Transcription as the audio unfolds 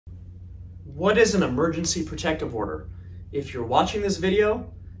What is an emergency protective order? If you're watching this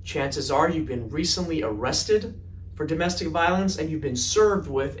video, chances are you've been recently arrested for domestic violence and you've been served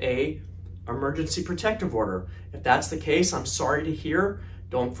with a emergency protective order. If that's the case, I'm sorry to hear.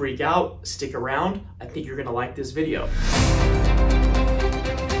 Don't freak out, stick around. I think you're gonna like this video.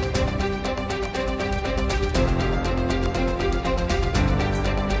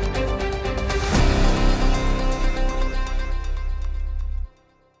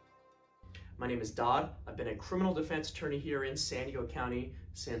 My name is Dod. I've been a criminal defense attorney here in San Diego County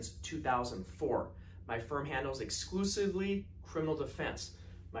since 2004. My firm handles exclusively criminal defense.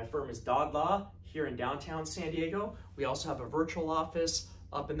 My firm is Dod Law here in downtown San Diego. We also have a virtual office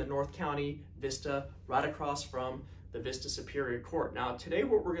up in the North County Vista, right across from the Vista Superior Court. Now today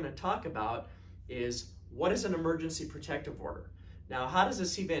what we're going to talk about is what is an emergency protective order? Now how does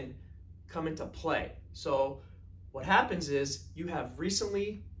this even come into play? So what happens is you have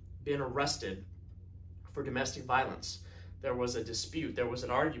recently been arrested for domestic violence. There was a dispute, there was an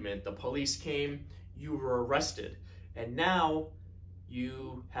argument, the police came, you were arrested, and now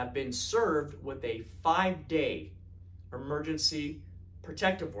you have been served with a 5-day emergency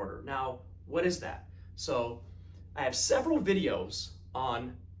protective order. Now, what is that? So I have several videos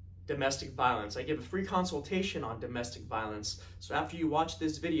on domestic violence. I give a free consultation on domestic violence. So after you watch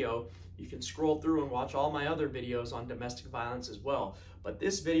this video, you can scroll through and watch all my other videos on domestic violence as well. But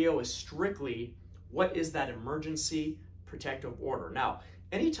this video is strictly, what is that emergency protective order? Now,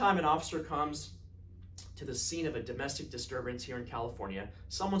 anytime an officer comes to the scene of a domestic disturbance here in California,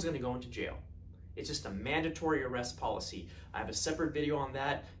 someone's going to go into jail. It's just a mandatory arrest policy. I have a separate video on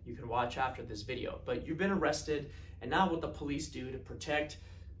that you can watch after this video. But you've been arrested, and now what the police do to protect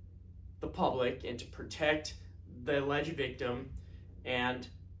the public and to protect the alleged victim and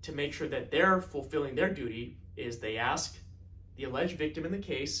to make sure that they're fulfilling their duty is they ask the alleged victim in the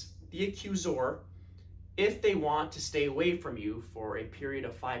case, the accuser, if they want to stay away from you for a period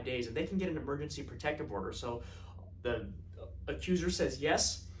of 5 days, and they can get an emergency protective order. So the accuser says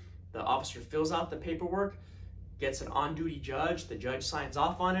yes, the officer fills out the paperwork, gets an on-duty judge, the judge signs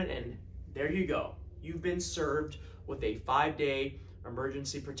off on it, and there you go. You've been served with a 5-day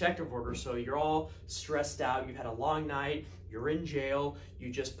emergency protective order. So you're all stressed out, you've had a long night, you're in jail,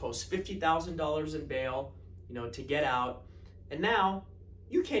 you just post $50,000 in bail, to get out, and now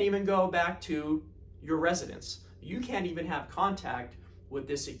you can't even go back to your residence. You can't even have contact with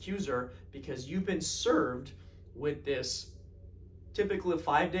this accuser because you've been served with this typically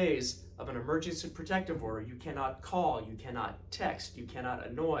 5 days of an emergency protective order. You cannot call, you cannot text, you cannot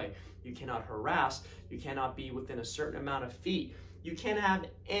annoy, you cannot harass, you cannot be within a certain amount of feet. You can't have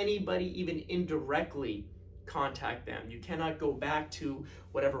anybody even indirectly contact them. You cannot go back to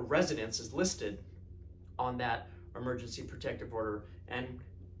whatever residence is listed on that emergency protective order. And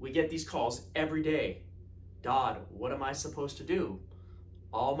we get these calls every day. Dod, what am I supposed to do?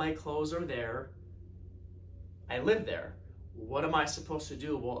 All my clothes are there. I live there. What am I supposed to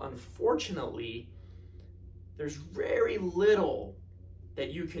do? Well, unfortunately, there's very little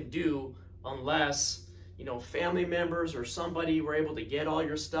that you can do unless family members or somebody were able to get all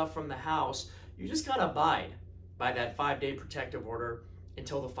your stuff from the house. You just gotta abide by that 5-day protective order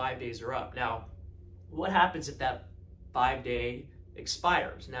until the 5 days are up. Now, what happens if that 5-day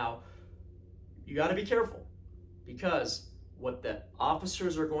expires? Now, you gotta be careful, because what the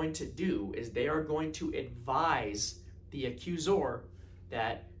officers are going to do is they are going to advise the accuser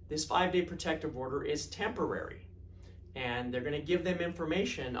that this 5-day protective order is temporary. And they're gonna give them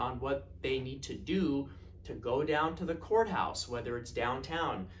information on what they need to do to go down to the courthouse, whether it's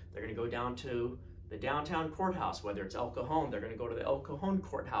downtown. They're gonna go down to the downtown courthouse. Whether it's El Cajon, they're gonna go to the El Cajon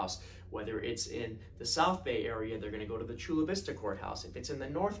courthouse. Whether it's in the South Bay area, they're gonna go to the Chula Vista courthouse. If it's in the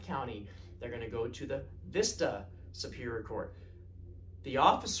North County, they're gonna go to the Vista Superior Court. The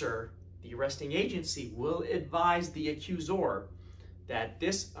officer, the arresting agency, will advise the accuser that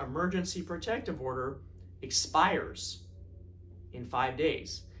this emergency protective order expires in 5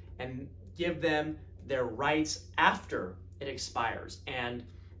 days and give them their rights after it expires. And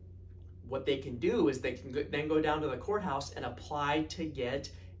what they can do is they can then go down to the courthouse and apply to get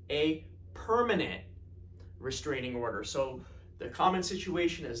a permanent restraining order. So the common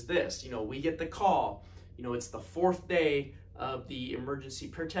situation is this, we get the call, it's the 4th day of the emergency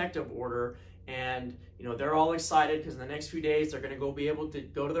protective order, and they're all excited because in the next few days they're going to be able to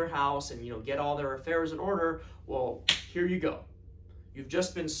go to their house and get all their affairs in order. Well, here you go. You've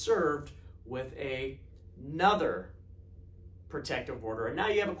just been served with another protective order, and now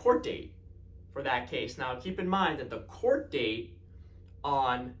you have a court date for that case. Now keep in mind that the court date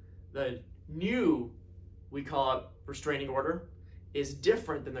on the new, we call it restraining order, is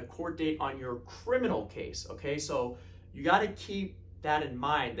different than the court date on your criminal case, okay? So you got to keep that in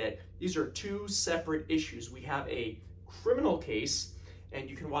mind, that these are two separate issues. We have a criminal case, and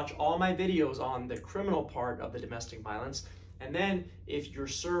you can watch all my videos on the criminal part of the domestic violence. And then if you're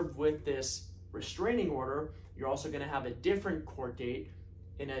served with this restraining order, you're also going to have a different court date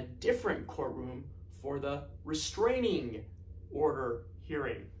in a different courtroom for the restraining order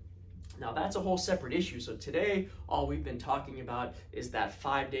hearing. Now that's a whole separate issue. So today, all we've been talking about is that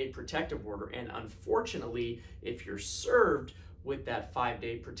 5-day protective order. And unfortunately, if you're served with that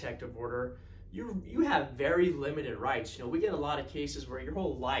 5-day protective order, you have very limited rights. You know, we get a lot of cases where your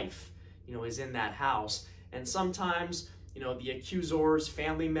whole life, you know, is in that house. And sometimes, you know, the accuser's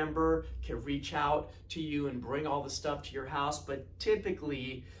family member can reach out to you and bring all the stuff to your house, but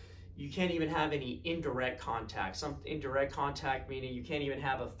typically you can't even have any indirect contact. Some indirect contact meaning you can't even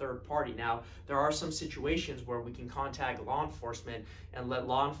have a third party. Now, there are some situations where we can contact law enforcement and let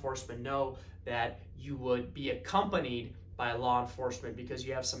law enforcement know that you would be accompanied by law enforcement because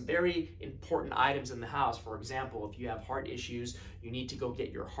you have some very important items in the house. For example, if you have heart issues, you need to go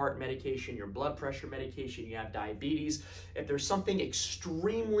get your heart medication, your blood pressure medication, you have diabetes. If there's something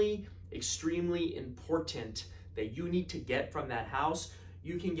extremely important that you need to get from that house,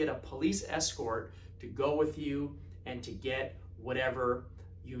 you can get a police escort to go with you and to get whatever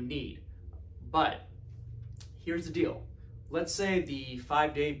you need. But here's the deal. Let's say the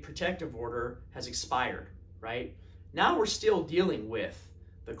 5-day protective order has expired, right? Now we're still dealing with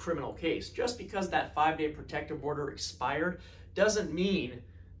the criminal case. Just because that 5-day protective order expired doesn't mean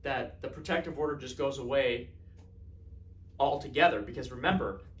that the protective order just goes away altogether, because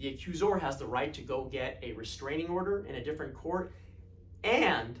remember, the accuser has the right to go get a restraining order in a different court,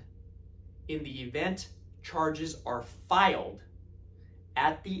 and in the event charges are filed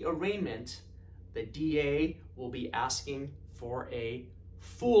at the arraignment, the DA will be asking for a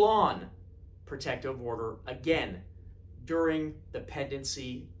full-on protective order again during the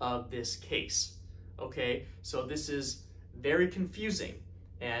pendency of this case. Okay, so this is very confusing,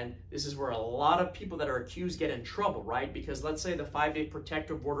 and this is where a lot of people that are accused get in trouble, right? Because let's say the 5-day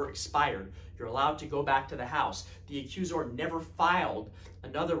protective order expired, you're allowed to go back to the house. The accuser never filed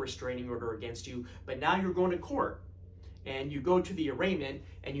another restraining order against you, but now you're going to court, and you go to the arraignment,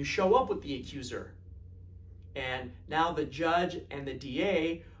 and you show up with the accuser. And now the judge and the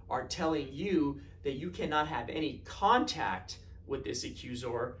DA are telling you that you cannot have any contact with this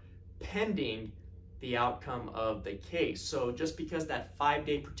accuser pending the outcome of the case. So just because that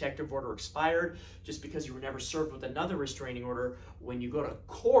 5-day protective order expired, just because you were never served with another restraining order, when you go to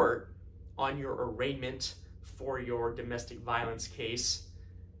court on your arraignment for your domestic violence case,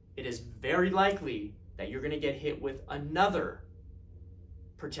 it is very likely that you're going to get hit with another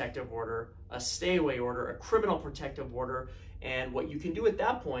protective order, a stay-away order, a criminal protective order. And what you can do at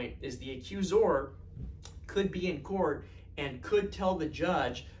that point is the accuser could be in court and could tell the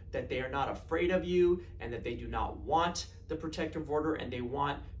judge that they are not afraid of you and that they do not want the protective order and they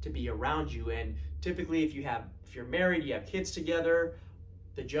want to be around you. And typically if you're married, you have kids together,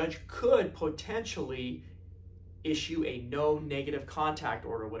 the judge could potentially issue a no negative contact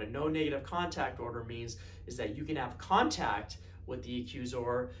order. What a no negative contact order means is that you can have contact with the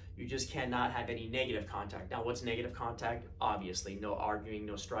accuser, you just cannot have any negative contact. Now, what's negative contact? Obviously, no arguing,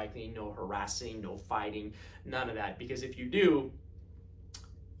 no striking, no harassing, no fighting, none of that. Because if you do,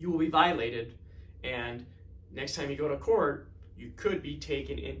 you will be violated, and next time you go to court, you could be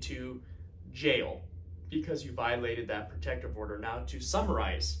taken into jail because you violated that protective order. Now, to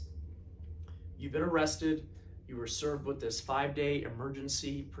summarize, you've been arrested, you were served with this 5-day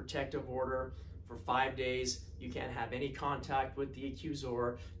emergency protective order. For 5 days, you can't have any contact with the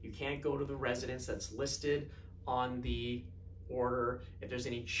accuser. You can't go to the residence that's listed on the order. If there's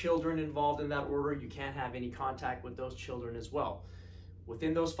any children involved in that order, you can't have any contact with those children as well.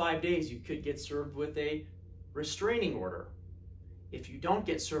 Within those 5 days, you could get served with a restraining order. If you don't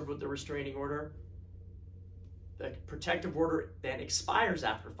get served with the restraining order, the protective order then expires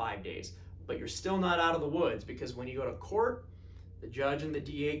after 5 days, but you're still not out of the woods, because when you go to court, the judge and the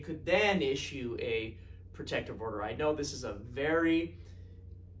DA could then issue a protective order. I know this is a very,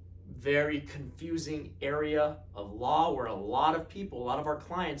 very confusing area of law where a lot of people, a lot of our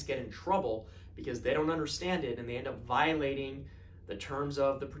clients get in trouble because they don't understand it and they end up violating the terms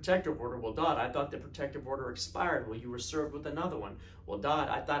of the protective order. Well, Dod, I thought the protective order expired. Well, you were served with another one. Well, Dod,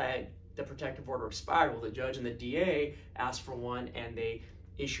 I thought the protective order expired. Well, the judge and the DA asked for one and they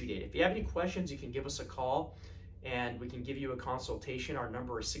issued it. If you have any questions, you can give us a call and we can give you a consultation. Our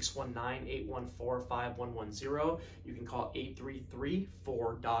number is 619-814-5110. You can call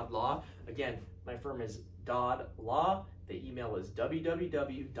 833-4-DOD Law. Again, my firm is Dod Law. The email is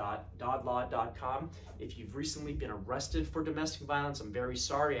www.dodlaw.com. If you've recently been arrested for domestic violence, I'm very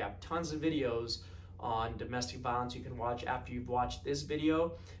sorry. I have tons of videos on domestic violence you can watch after you've watched this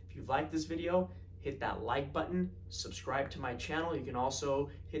video. If you've liked this video, hit that like button, subscribe to my channel. You can also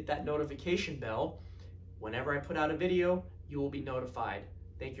hit that notification bell. Whenever I put out a video, you will be notified.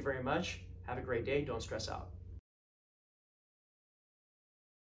 Thank you very much. Have a great day. Don't stress out.